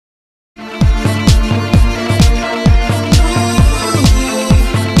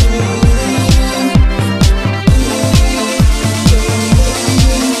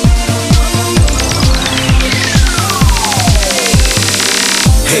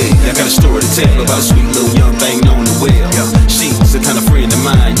Hey, I got a story to tell about a sweet little young thing known the well. She's the kind of friend of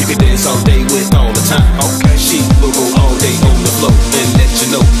mine you can dance all day with all the time. She will go all day on the floor and let you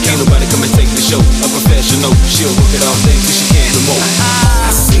know can't nobody come and take the show. A professional, she'll work it all day till she can't no more.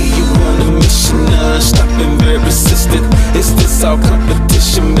 I see you on a mission, non-stop and very persistent. Is this all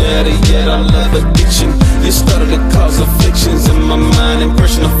competition? Better yet, I love addiction. You started to cause afflictions in my mind and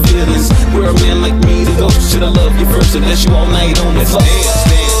personal feelings. Where a man like me to go, should I love you first and let you all night on the floor? Let's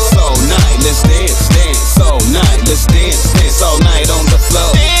dance all night, let's dance all night, let's dance all night on the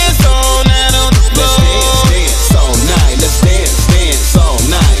floor. Dance all night on the floor. Let's dance all night, let's dance all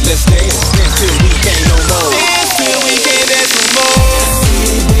night, let's dance till we can't no more. Dance till we can't dance no more.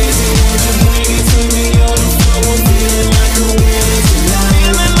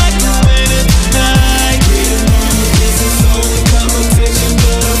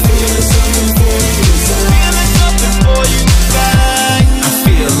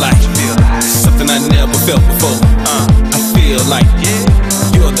 I never felt before. I feel like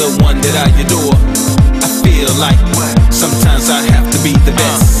you're the one that I adore. I feel like sometimes I have to be the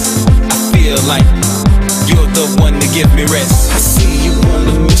best. I feel like you're the one to give me rest. I see you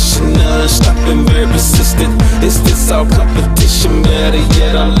on a mission, non-stop and very persistent. Is this all competition? Better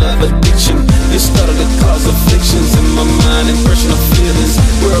yet, I love addiction. You started to cause afflictions in my mind and personal feelings.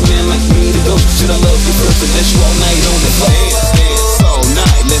 Where a man like me to go, should I love you first and